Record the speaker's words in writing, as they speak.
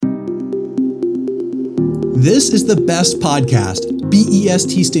This is the BEST podcast.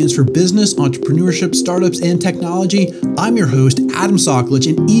 BEST stands for Business, Entrepreneurship, Startups, and Technology. I'm your host, Adam Soklich,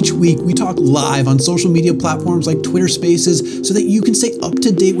 and each week we talk live on social media platforms like Twitter Spaces so that you can stay up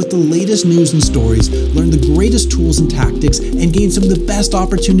to date with the latest news and stories, learn the greatest tools and tactics, and gain some of the best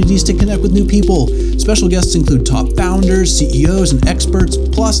opportunities to connect with new people. Special guests include top founders, CEOs, and experts.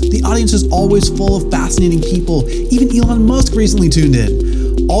 Plus, the audience is always full of fascinating people. Even Elon Musk recently tuned in.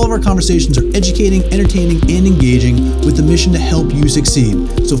 All of our conversations are educating, entertaining, and engaging with the mission to help you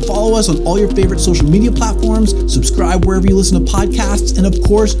succeed. So follow us on all your favorite social media platforms, subscribe wherever you listen to podcasts, and of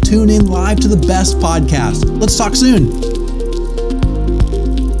course, tune in live to the BEST podcast. Let's talk soon.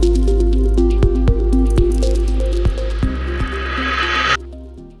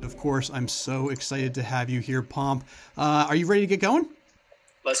 Of course, I'm so excited to have you here, Pomp. Are you ready to get going?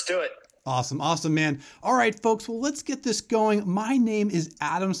 Let's do it. Awesome, man. All right, folks, well, let's get this going. My name is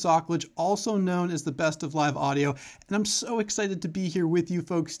Adam Soklich, also known as the Best of Live Audio, and I'm so excited to be here with you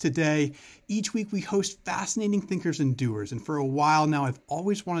folks today. Each week we host fascinating thinkers and doers, and for a while now, I've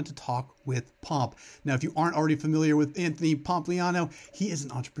always wanted to talk with Pomp. Now, if you aren't already familiar with Anthony Pompliano, he is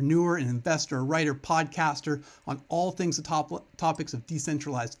an entrepreneur, an investor, a writer, podcaster on all things the topics of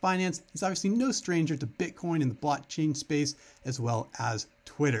decentralized finance. He's obviously no stranger to Bitcoin and the blockchain space, as well as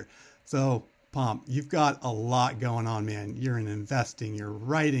Twitter. So, Pomp, you've got a lot going on, man. You're in investing, you're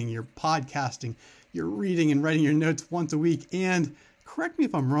writing, you're podcasting, you're reading and writing your notes once a week. And correct me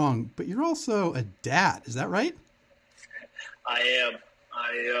if I'm wrong, but you're also a dad. Is that right? I am.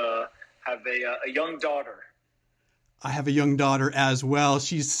 I have a young daughter. I have a young daughter as well.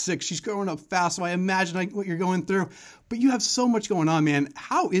 She's 6. She's growing up fast, so I imagine what you're going through. But you have so much going on, man.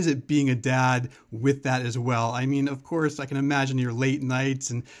 How is it being a dad with that as well? I mean, of course, I can imagine your late nights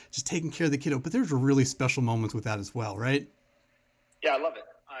and just taking care of the kiddo, but there's really special moments with that as well, right? Yeah, I love it.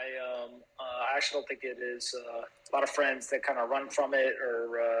 I actually don't think it is a lot of friends that kind of run from it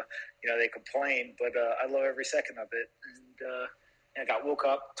or, they complain, but I love every second of it. And I got woke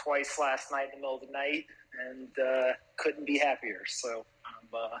up twice last night in the middle of the night and couldn't be happier. So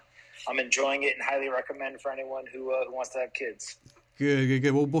I'm enjoying it and highly recommend for anyone who wants to have kids. Good.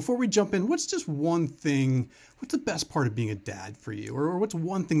 Well, before we jump in, what's the best part of being a dad for you? Or what's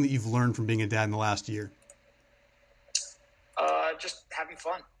one thing that you've learned from being a dad in the last year? Just having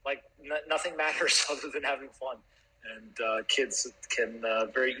fun. Like nothing matters other than having fun. And kids can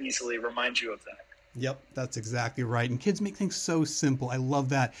very easily remind you of that. Yep, that's exactly right. And kids make things so simple. I love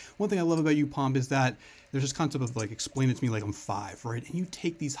that. One thing I love about you, Pomp, is that there's this concept of explain it to me like I'm 5, right? And you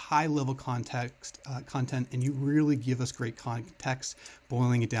take these high level content and you really give us great context,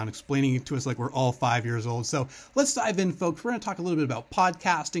 boiling it down, explaining it to us like we're all 5 years old. So let's dive in, folks. We're going to talk a little bit about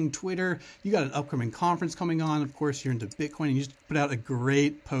podcasting, Twitter. You got an upcoming conference coming on. Of course, you're into Bitcoin, and you just put out a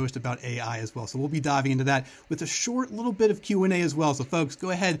great post about AI as well. So we'll be diving into that with a short little bit of Q&A as well. So folks, go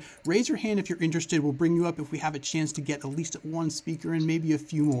ahead, raise your hand if you're interested. We'll bring you up if we have a chance to get at least one speaker and maybe a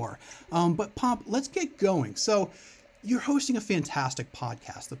few more. But Pomp, let's get going. So you're hosting a fantastic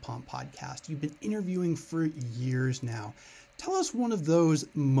podcast, the Pomp Podcast. You've been interviewing for years now. Tell us one of those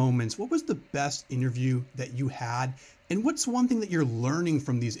moments. What was the best interview that you had? And what's one thing that you're learning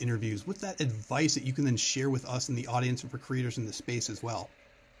from these interviews? What's that advice that you can then share with us in the audience and for creators in the space as well?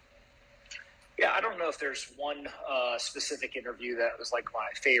 Yeah, I don't know if there's one specific interview that was like my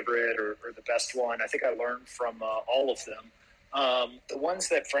favorite or the best one. I think I learned from all of them. The ones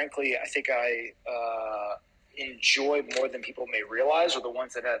that, frankly, I think I enjoy more than people may realize are the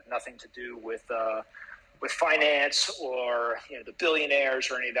ones that have nothing to do with finance or the billionaires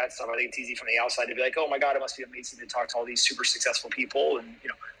or any of that stuff. I think it's easy from the outside to be like, oh my God, it must be amazing to talk to all these super successful people, and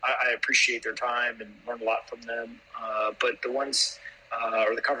I appreciate their time and learn a lot from them. But the ones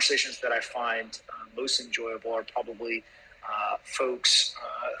or the conversations that I find most enjoyable are probably folks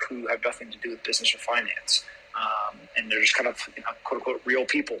who have nothing to do with business or finance. And they're just kind of, quote unquote, real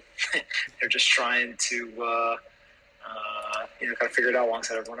people. They're just trying to, kind of figure it out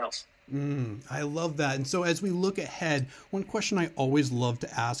alongside everyone else. I love that. And so as we look ahead, one question I always love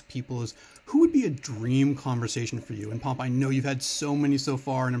to ask people is, who would be a dream conversation for you? And Pomp, I know you've had so many so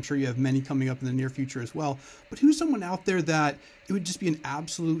far, and I'm sure you have many coming up in the near future as well. But who's someone out there that it would just be an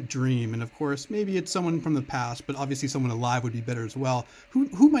absolute dream? And of course, maybe it's someone from the past, but obviously someone alive would be better as well.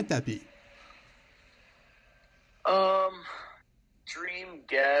 Who might that be? Dream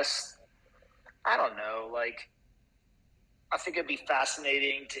guest. I don't know. I think it'd be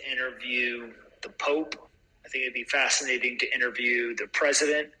fascinating to interview the Pope. I think it'd be fascinating to interview the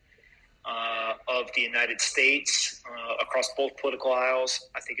president of the United States across both political aisles.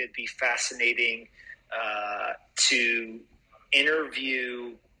 I think it'd be fascinating to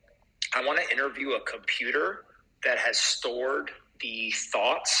interview I want to interview a computer that has stored the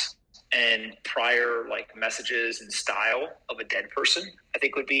thoughts and prior like messages and style of a dead person. I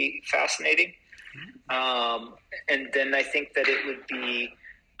think would be fascinating. And then I think that it would be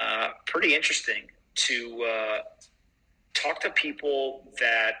pretty interesting to talk to people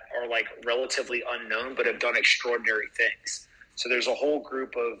that are like relatively unknown but have done extraordinary things. So there's a whole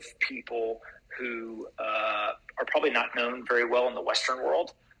group of people who are probably not known very well in the Western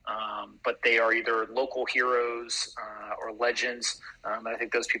world, but they are either local heroes or legends. And I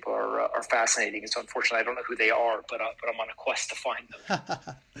think those people are fascinating. And so unfortunately, I don't know who they are, but I'm on a quest to find them.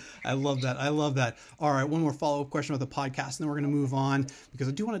 I love that. I love that. All right, one more follow-up question about the podcast, and then we're going to move on because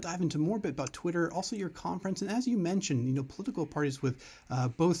I do want to dive into more bit about Twitter, also your conference, and as you mentioned, political parties with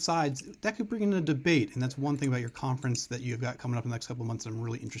both sides that could bring in a debate, and that's one thing about your conference that you've got coming up in the next couple of months that I'm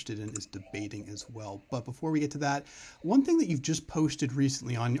really interested in is debating as well. But before we get to that, one thing that you've just posted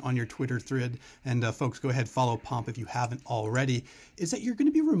recently on your Twitter thread, and folks, go ahead, follow Pomp if you haven't already, is that you're going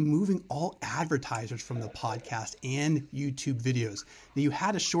to be removing all advertisers from the podcast and YouTube videos. Now, you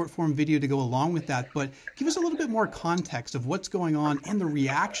had a short form video to go along with that, but give us a little bit more context of what's going on and the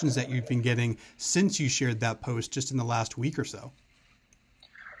reactions that you've been getting since you shared that post just in the last week or so.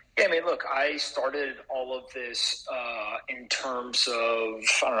 Yeah, I mean, look, I started all of this in terms of,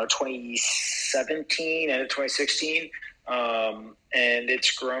 2017 and 2016, and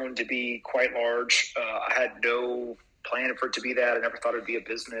it's grown to be quite large. I had no plan for it to be that. I never thought it'd be a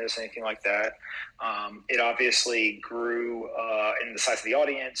business, anything like that. It obviously grew in the size of the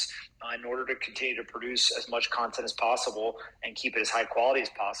audience in order to continue to produce as much content as possible and keep it as high quality as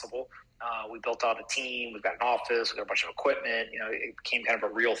possible. We built out a team. We've got an office. We've got a bunch of equipment. It became kind of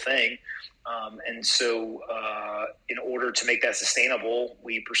a real thing. And so in order to make that sustainable,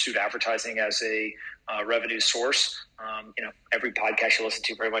 we pursued advertising as a revenue source. Every podcast you listen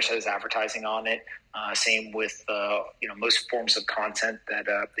to very much has advertising on it. Same with, most forms of content that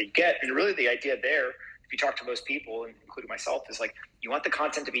you get. And really the idea there, if you talk to most people, including myself, is like, you want the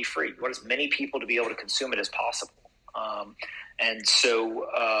content to be free. You want as many people to be able to consume it as possible. And so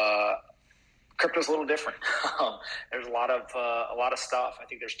crypto's a little different. There's a lot of stuff. I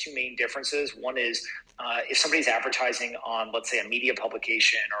think there's two main differences. One is if somebody's advertising on, let's say, a media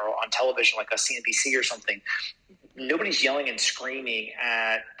publication or on television like a CNBC or something, nobody's yelling and screaming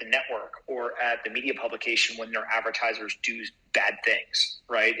at the network or at the media publication when their advertisers do bad things,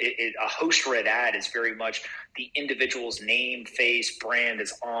 right? A host-read ad is very much the individual's name, face, brand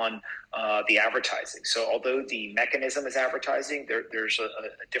is on the advertising. So although the mechanism is advertising, there's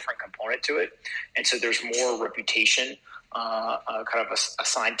a different component to it. And so there's more reputation kind of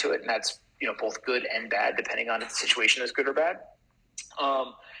assigned to it. And that's, both good and bad, depending on if the situation is good or bad.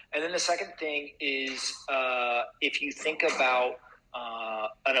 And then the second thing is if you think about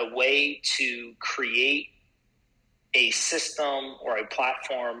a way to create a system or a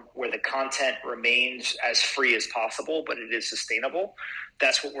platform where the content remains as free as possible, but it is sustainable,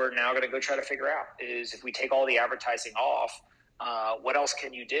 that's what we're now going to go try to figure out is if we take all the advertising off, what else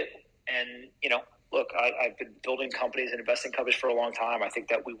can you do? And, look, I've been building companies and investing in companies for a long time. I think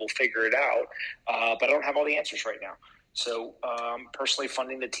that we will figure it out, but I don't have all the answers right now. So personally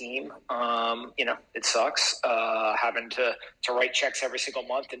funding the team, it sucks having to write checks every single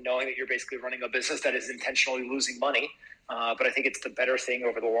month and knowing that you're basically running a business that is intentionally losing money. But I think it's the better thing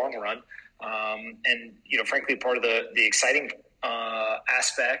over the long run. And frankly, part of the exciting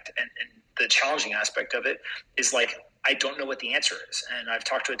aspect and the challenging aspect of it is like, I don't know what the answer is. And I've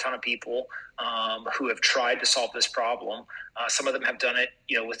talked to a ton of people who have tried to solve this problem. Some of them have done it,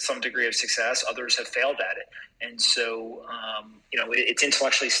 with some degree of success. Others have failed at it. And so, it's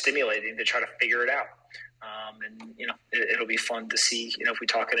intellectually stimulating to try to figure it out. And it'll be fun to see, if we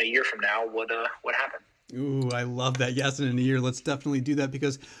talk in a year from now, what happened. Ooh, I love that. Yes, and in a year, let's definitely do that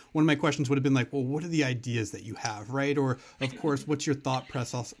because one of my questions would have been like, well, what are the ideas that you have, right? Or, of course, what's your thought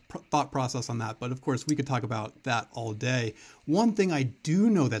process on that? But, of course, we could talk about that all day. One thing I do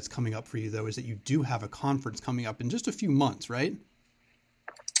know that's coming up for you, though, is that you do have a conference coming up in just a few months, right?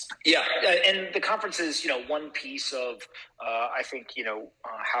 Yeah, and the conference is, one piece of, I think,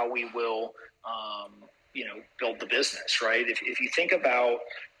 how we will, build the business, right? If you think about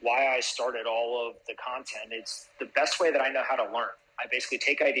why I started all of the content, it's the best way that I know how to learn. I basically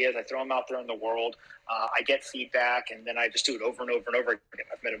take ideas, I throw them out there in the world, I get feedback, and then I just do it over and over and over again.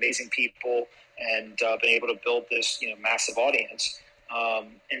 I've met amazing people and been able to build this, massive audience.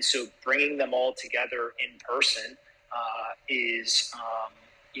 And so bringing them all together in person is,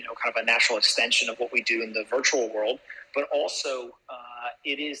 kind of a natural extension of what we do in the virtual world. But also,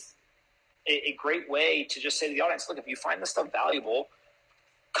 it is a great way to just say to the audience, look, if you find this stuff valuable,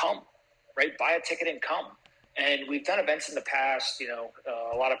 come, right? Buy a ticket and come. And we've done events in the past.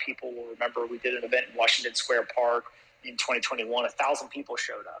 A lot of people will remember we did an event in Washington Square Park in 2021. 1,000 people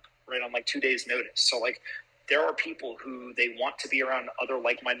showed up, right, on like 2 days' notice. So like, there are people who they want to be around other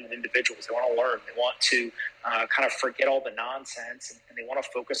like-minded individuals. They want to learn. They want to kind of forget all the nonsense, and they want to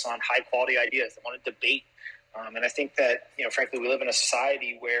focus on high-quality ideas. They want to debate. And I think that, frankly, we live in a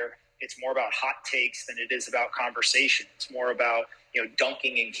society where it's more about hot takes than it is about conversation. It's more about,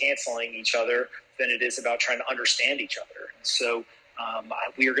 dunking and canceling each other than it is about trying to understand each other. And so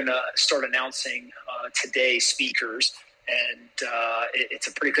we are going to start announcing today speakers, and it's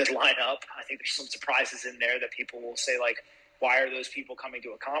a pretty good lineup. I think there's some surprises in there that people will say, like, why are those people coming to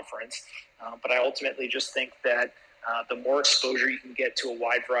a conference? But I ultimately just think that the more exposure you can get to a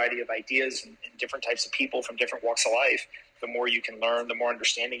wide variety of ideas and different types of people from different walks of life, the more you can learn, the more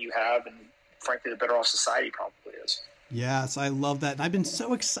understanding you have, and frankly, the better off society probably is. Yes, I love that. And I've been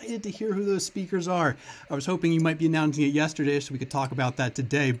so excited to hear who those speakers are. I was hoping you might be announcing it yesterday so we could talk about that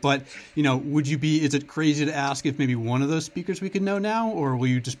today. But, is it crazy to ask if maybe one of those speakers we could know now, or will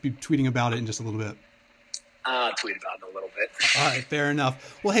you just be tweeting about it in just a little bit? Tweet about it a little bit. All right, fair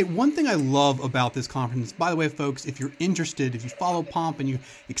enough. Well, hey, one thing I love about this conference, by the way, folks, if you're interested, if you follow Pomp and you're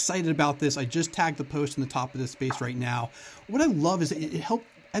excited about this, I just tagged the post in the top of this space right now. What I love is it helped.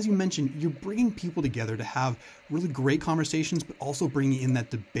 As you mentioned, you're bringing people together to have really great conversations, but also bringing in that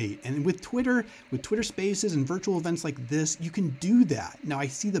debate. And with Twitter Spaces and virtual events like this, you can do that. Now, I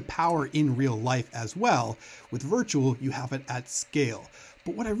see the power in real life as well. With virtual, you have it at scale.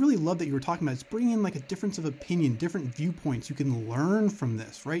 But what I really love that you were talking about is bringing in like a difference of opinion, different viewpoints. You can learn from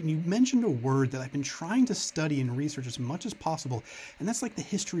this, right? And you mentioned a word that I've been trying to study and research as much as possible, and that's like the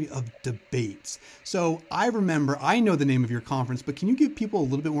history of debates. So I know the name of your conference, but can you give people a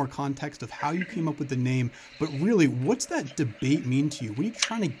little bit more context of how you came up with the name? But really, what's that debate mean to you? What are you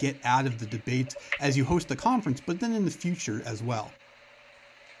trying to get out of the debate as you host the conference, but then in the future as well?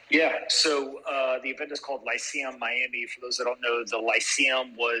 Yeah, so the event is called Lyceum Miami. For those that don't know, the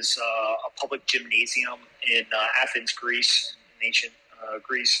Lyceum was a public gymnasium in Athens, Greece, in ancient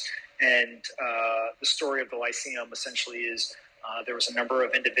Greece. And the story of the Lyceum essentially is there was a number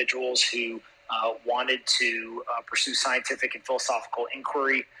of individuals who wanted to pursue scientific and philosophical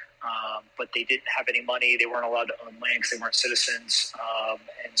inquiry, but they didn't have any money. They weren't allowed to own land because they weren't citizens.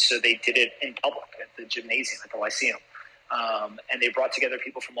 And so they did it in public at the gymnasium, at the Lyceum. And they brought together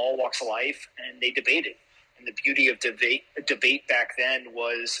people from all walks of life, and they debated. And the beauty of debate back then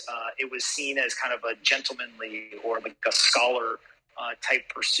was it was seen as kind of a gentlemanly or like a scholar type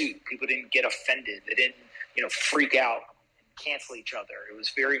pursuit. People didn't get offended. They didn't, freak out and cancel each other. It was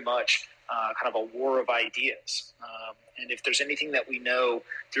very much kind of a war of ideas. And if there's anything that we know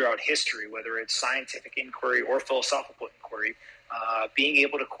throughout history, whether it's scientific inquiry or philosophical inquiry, being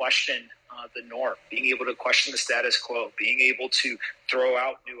able to question the norm, being able to question the status quo, being able to throw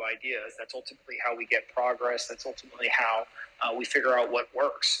out new ideas, that's ultimately how we get progress. That's ultimately how we figure out what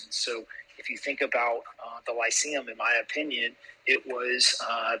works. And so if you think about the Lyceum, in my opinion, it was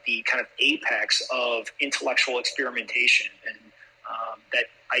the kind of apex of intellectual experimentation. And that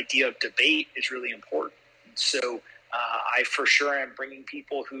idea of debate is really important. And so I for sure am bringing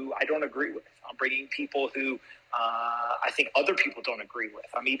people who I don't agree with. I'm bringing people who I think other people don't agree with.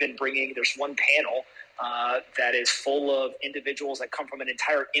 I'm even there's one panel that is full of individuals that come from an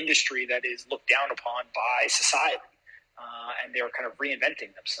entire industry that is looked down upon by society, and they're kind of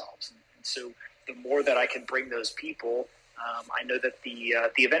reinventing themselves. And so the more that I can bring those people, I know that the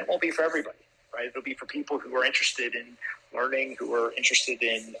event won't be for everybody, right? It'll be for people who are interested in learning, who are interested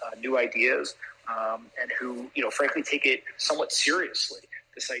in new ideas, and who, frankly, take it somewhat seriously.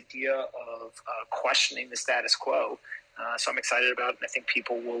 This idea of questioning the status quo. So I'm excited about it, and I think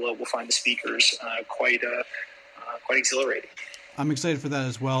people will find the speakers quite exhilarating. I'm excited for that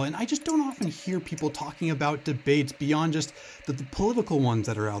as well. And I just don't often hear people talking about debates beyond just the political ones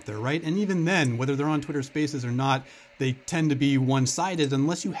that are out there, right? And even then, whether they're on Twitter Spaces or not, they tend to be one-sided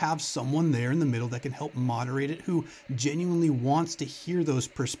unless you have someone there in the middle that can help moderate it, who genuinely wants to hear those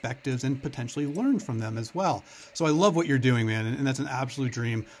perspectives and potentially learn from them as well. So I love what you're doing, man, and that's an absolute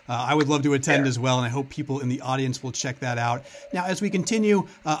dream. I would love to attend as well, and I hope people in the audience will check that out. Now, as we continue,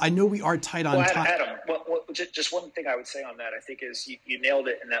 I know we are tight on time. Adam, just one thing I would say on that, I think, is you nailed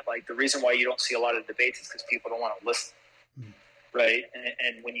it in that, like, the reason why you don't see a lot of debates is because people don't want to listen. Right.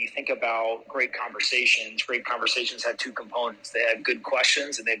 And when you think about great conversations have two components. They have good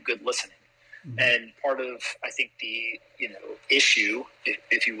questions and they have good listening. Mm-hmm. And part of, I think, the issue,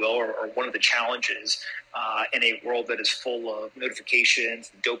 if you will, or one of the challenges in a world that is full of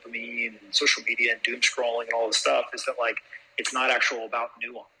notifications and dopamine and social media and doom scrolling and all this stuff is that, like, It's not actual about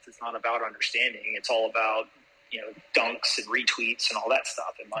nuance. It's not about understanding. It's all about, dunks and retweets and all that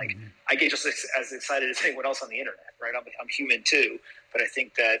stuff. And I get just as excited as anyone else on the internet, right? I'm human too, but I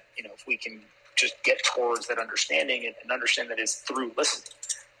think that, if we can just get towards that understanding and understand that it's through listening,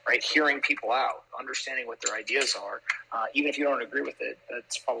 right? Hearing people out, understanding what their ideas are, even if you don't agree with it,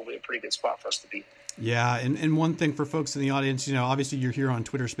 that's probably a pretty good spot for us to be. Yeah. And one thing for folks in the audience, obviously you're here on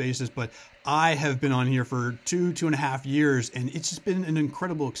Twitter Spaces, but I have been on here for 2.5 years, and it's just been an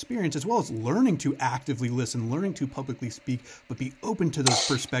incredible experience, as well as learning to actively listen, learning to publicly speak, but be open to those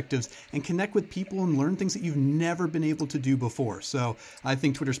perspectives and connect with people and learn things that you've never been able to do before. So I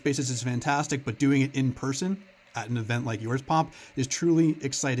think Twitter Spaces is fantastic, but doing it in person at an event like yours, Pomp, is truly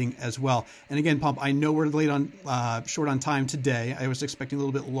exciting as well. And again, Pomp, I know we're short on time today. I was expecting a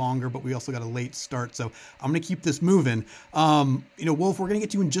little bit longer, but we also got a late start, so I'm going to keep this moving. Wolf, we're going to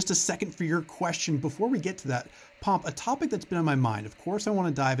get to you in just a second for your question. Before we get to that, Pomp, a topic that's been on my mind. Of course, I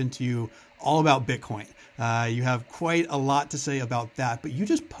want to dive into you all about Bitcoin. You have quite a lot to say about that, but you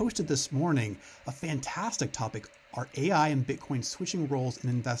just posted this morning a fantastic topic: are AI and Bitcoin switching roles in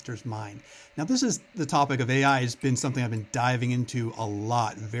investors' mind? Now, this is the topic of AI has been something I've been diving into a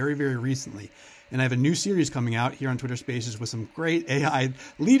lot very, very recently. And I have a new series coming out here on Twitter Spaces with some great AI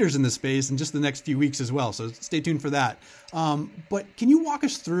leaders in the space in just the next few weeks as well. So stay tuned for that. But can you walk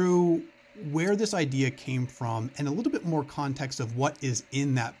us through where this idea came from and a little bit more context of what is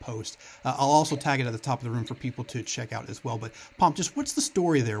in that post? I'll also tag it at the top of the room for people to check out as well. But Pomp, just what's the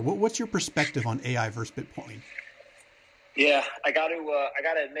story there? What's your perspective on AI versus Bitcoin? Yeah, I got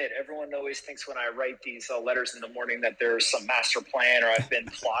to admit, everyone always thinks when I write these letters in the morning that there's some master plan, or I've been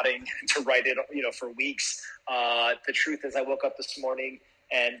plotting to write it, for weeks. The truth is, I woke up this morning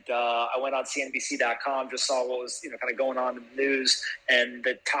and I went on CNBC.com, just saw what was, kind of going on in the news, and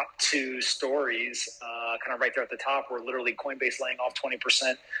the top two stories, kind of right there at the top, were literally Coinbase laying off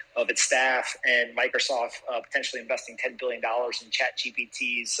 20% of its staff, and Microsoft potentially investing $10 billion in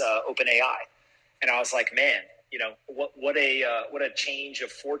ChatGPT's OpenAI. And I was like, man, what a change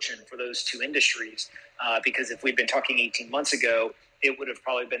of fortune for those two industries. Because if we'd been talking 18 months ago, it would have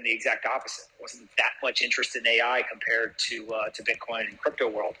probably been the exact opposite. There wasn't that much interest in AI compared to Bitcoin and crypto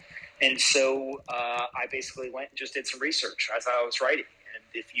world. And so I basically went and just did some research as I was writing. And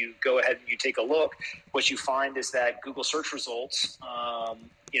if you go ahead and you take a look, what you find is that Google search results,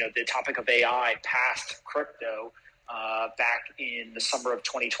 the topic of AI passed crypto back in the summer of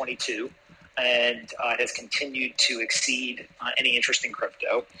 2022. And it has continued to exceed any interest in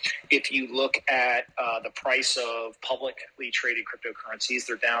crypto. If you look at the price of publicly traded cryptocurrencies,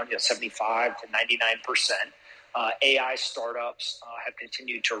 they're down 75 to 99%. AI startups have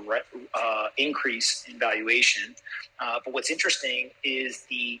continued to increase in valuation. But what's interesting is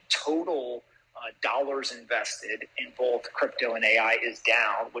the total dollars invested in both crypto and AI is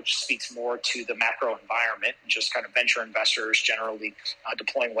down, which speaks more to the macro environment and just kind of venture investors generally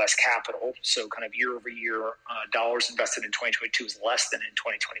deploying less capital. So kind of year over year, dollars invested in 2022 is less than in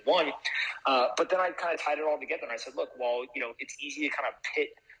 2021. But then I kind of tied it all together and I said, look, well, it's easy to kind of pit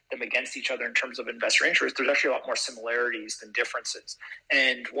them against each other in terms of investor interest. There's actually a lot more similarities than differences.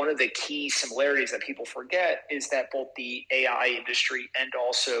 And one of the key similarities that people forget is that both the AI industry and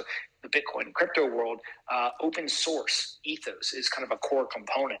also the Bitcoin and crypto world, open source ethos is kind of a core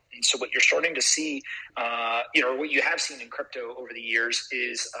component. And so what you're starting to see, what you have seen in crypto over the years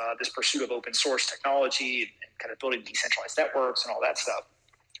is this pursuit of open source technology and kind of building decentralized networks and all that stuff.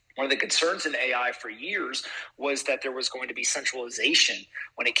 One of the concerns in AI for years was that there was going to be centralization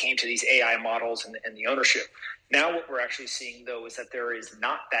when it came to these AI models and the ownership. Now what we're actually seeing, though, is that there is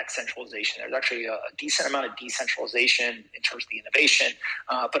not that centralization. There's actually a decent amount of decentralization in terms of the innovation,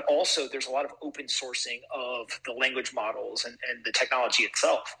 but also there's a lot of open sourcing of the language models and the technology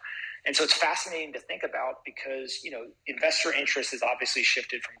itself. And so it's fascinating to think about because, investor interest has obviously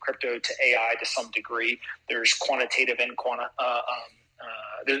shifted from crypto to AI to some degree. There's quantitative and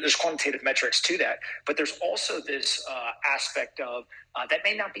there's quantitative metrics to that, but there's also this aspect of that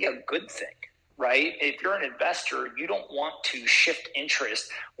may not be a good thing, right? If you're an investor, you don't want to shift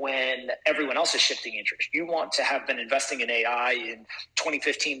interest when everyone else is shifting interest. You want to have been investing in AI in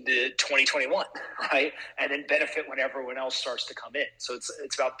 2015 to 2021, right? And then benefit when everyone else starts to come in. So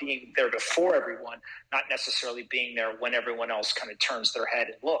it's about being there before everyone, not necessarily being there when everyone else kind of turns their head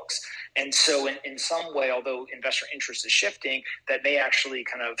and looks. And so in some way, although investor interest is shifting, that may actually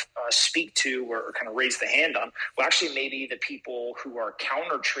kind of speak to or kind of raise the hand on, well, actually maybe the people who are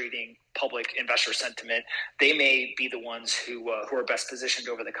counter trading public investor sentiment, they may be the ones who are best positioned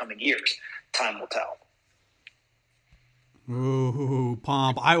over the coming years. Time will tell. Ooh,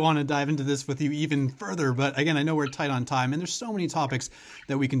 Pomp, I want to dive into this with you even further, but again, I know we're tight on time, and there's so many topics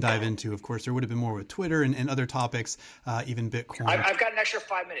that we can dive into. Of course, there would have been more with Twitter and other topics, even Bitcoin. I've got an extra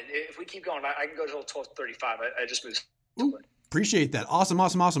 5 minutes. If we keep going, I can go till 12:35. I just moved. Ooh, appreciate that. Awesome.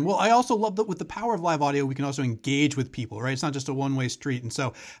 Well, I also love that with the power of live audio, we can also engage with people, right? It's not just a one-way street. And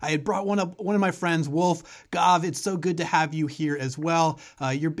so I had brought one of my friends, Wolf Gav. It's so good to have you here as well.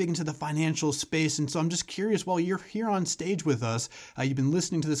 You're big into the financial space. And so I'm just curious, while you're here on stage with us, you've been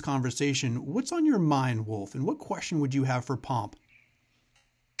listening to this conversation. What's on your mind, Wolf? And what question would you have for Pomp?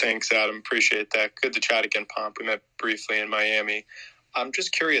 Thanks, Adam. Appreciate that. Good to chat again, Pomp. We met briefly in Miami. I'm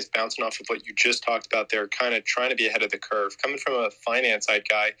just curious, bouncing off of what you just talked about there, kind of trying to be ahead of the curve. Coming from a finance side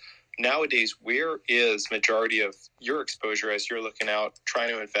guy, nowadays, where is majority of your exposure as you're looking out, trying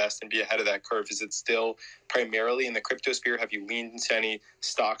to invest and be ahead of that curve? Is it still primarily in the crypto sphere? Have you leaned into any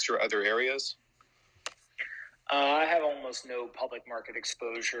stocks or other areas? I have almost no public market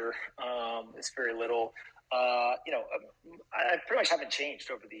exposure. It's very little. I pretty much haven't changed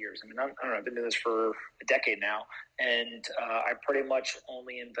over the years. I mean, I don't know, I've been doing this for a decade now, and I pretty much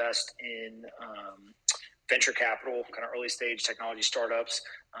only invest in venture capital, kind of early stage technology startups,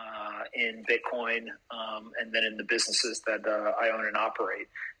 in Bitcoin, and then in the businesses that I own and operate.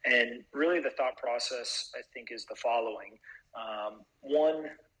 And really the thought process, I think, is the following. One,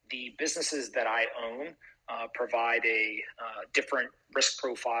 the businesses that I own provide a different risk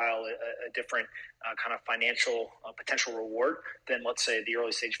profile, a different kind of financial potential reward than, let's say, the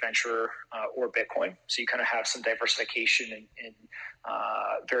early stage venture or Bitcoin. So you kind of have some diversification in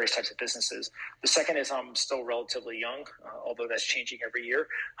various types of businesses. The second is I'm still relatively young, although that's changing every year.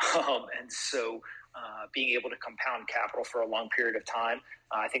 And so being able to compound capital for a long period of time,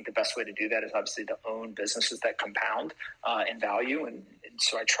 I think the best way to do that is obviously to own businesses that compound in value. And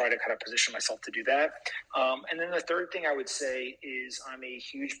so I try to kind of position myself to do that. And then the third thing I would say is I'm a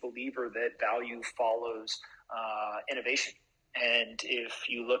huge believer that value follows innovation. And if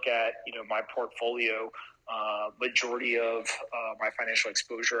you look at, my portfolio, majority of my financial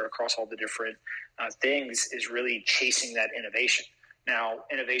exposure across all the different things is really chasing that innovation. Now,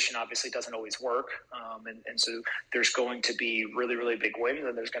 innovation obviously doesn't always work, and so there's going to be really, really big wins,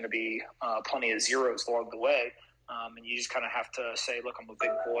 and there's going to be plenty of zeros along the way, and you just kind of have to say, look, I'm a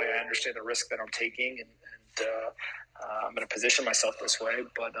big boy, I understand the risk that I'm taking, and I'm going to position myself this way.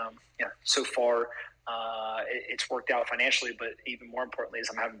 But so far it's worked out financially, but even more importantly is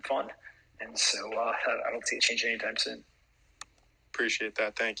I'm having fun, and so I don't see it changing anytime soon. Appreciate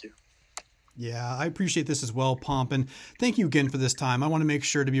that. Thank you. Yeah, I appreciate this as well, Pomp, and thank you again for this time. I want to make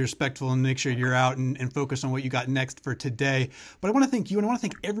sure to be respectful and make sure you're out and focus on what you got next for today. But I want to thank you, and I want to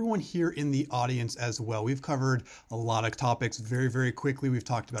thank everyone here in the audience as well. We've covered a lot of topics very, very quickly. We've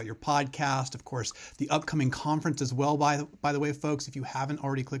talked about your podcast, of course, the upcoming conference as well. By the way, folks, if you haven't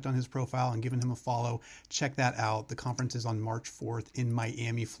already clicked on his profile and given him a follow, check that out. The conference is on March 4th in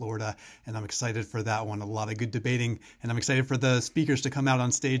Miami, Florida, and I'm excited for that one. A lot of good debating, and I'm excited for the speakers to come out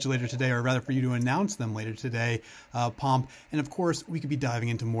on stage later today, or rather for you to announce them later today, Pomp. And of course, we could be diving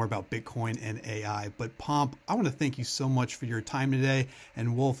into more about Bitcoin and AI. But Pomp, I want to thank you so much for your time today,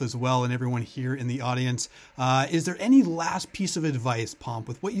 and Wolf as well, and everyone here in the audience. Is there any last piece of advice, Pomp,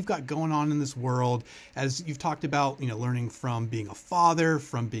 with what you've got going on in this world, as you've talked about, learning from being a father,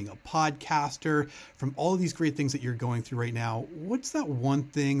 from being a podcaster, from all of these great things that you're going through right now? What's that one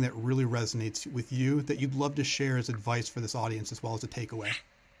thing that really resonates with you that you'd love to share as advice for this audience as well as a takeaway?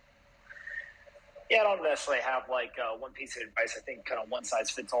 Yeah, I don't necessarily have one piece of advice. I think kind of one size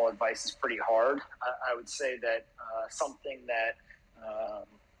fits all advice is pretty hard. I would say that something that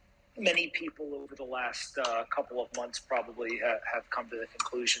many people over the last couple of months probably have come to the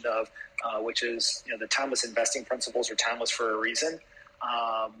conclusion of, which is, the timeless investing principles are timeless for a reason.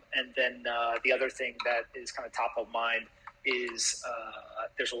 And then the other thing that is kind of top of mind is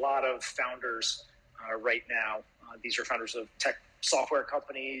there's a lot of founders right now. These are founders of tech software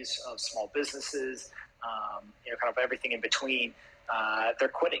companies, of small businesses, kind of everything in between. They're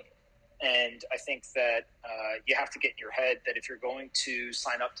quitting. And I think that you have to get in your head that if you're going to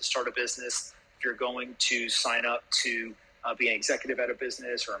sign up to start a business, if you're going to sign up to be an executive at a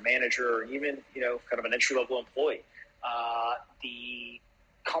business or a manager or even, kind of an entry-level employee, the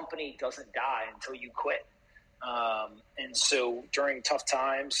company doesn't die until you quit. And so during tough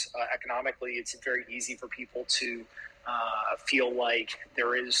times, economically, it's very easy for people to feel like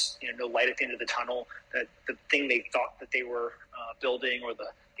there is no light at the end of the tunnel, that the thing they thought that they were building, or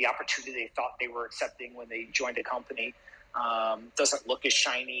the opportunity they thought they were accepting when they joined a company, doesn't look as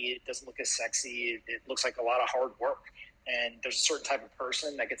shiny, it doesn't look as sexy, it looks like a lot of hard work. And there's a certain type of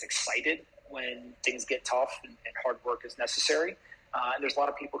person that gets excited when things get tough and hard work is necessary. And there's a lot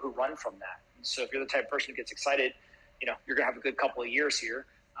of people who run from that. And so if you're the type of person who gets excited, you're going to have a good couple of years here.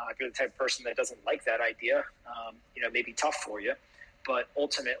 If you're the type of person that doesn't like that idea, it may be tough for you. But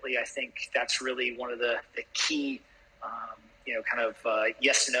ultimately, I think that's really one of the key,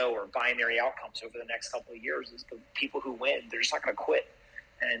 yes, no, or binary outcomes over the next couple of years is the people who win, they're just not going to quit.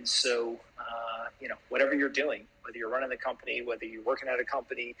 And so, whatever you're doing, whether you're running the company, whether you're working at a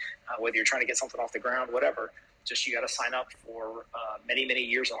company, whether you're trying to get something off the ground, whatever, just you got to sign up for many, many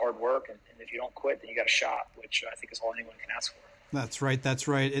years of hard work. And if you don't quit, then you got a shot, which I think is all anyone can ask for. That's right. That's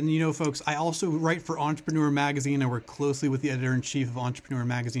right. And, folks, I also write for Entrepreneur Magazine. I work closely with the editor-in-chief of Entrepreneur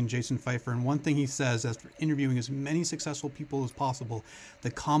Magazine, Jason Pfeiffer. And one thing he says, as for interviewing as many successful people as possible,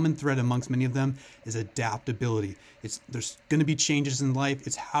 the common thread amongst many of them is adaptability. There's going to be changes in life.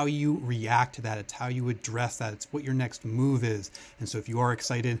 It's how you react to that. It's how you address that. It's what your next move is. And so if you are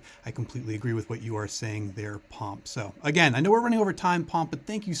excited, I completely agree with what you are saying there, Pomp. So again, I know we're running over time, Pomp, but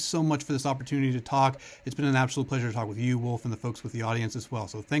thank you so much for this opportunity to talk. It's been an absolute pleasure to talk with you, Wolf, and the folks with the audience as well.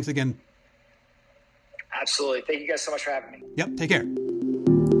 So thanks again. Absolutely. Thank you guys so much for having me. Yep. Take care.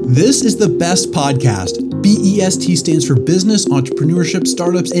 This is the BEST podcast. BEST stands for Business, Entrepreneurship,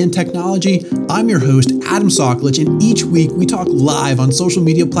 Startups, and Technology. I'm your host, Adam Soklich, and each week we talk live on social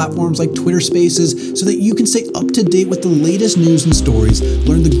media platforms like Twitter Spaces so that you can stay up to date with the latest news and stories,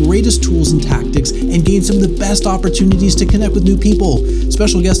 learn the greatest tools and tactics, and gain some of the best opportunities to connect with new people.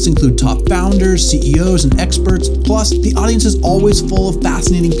 Special guests include top founders, CEOs, and experts. Plus, the audience is always full of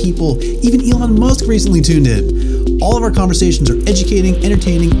fascinating people. Even Elon Musk recently tuned in. All of our conversations are educating,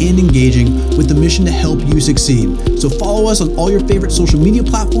 entertaining, and engaging with the mission to help you succeed. So follow us on all your favorite social media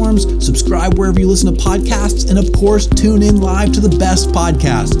platforms, subscribe wherever you listen to podcasts, and of course, tune in live to the BEST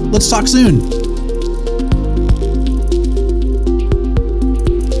podcast. Let's talk soon.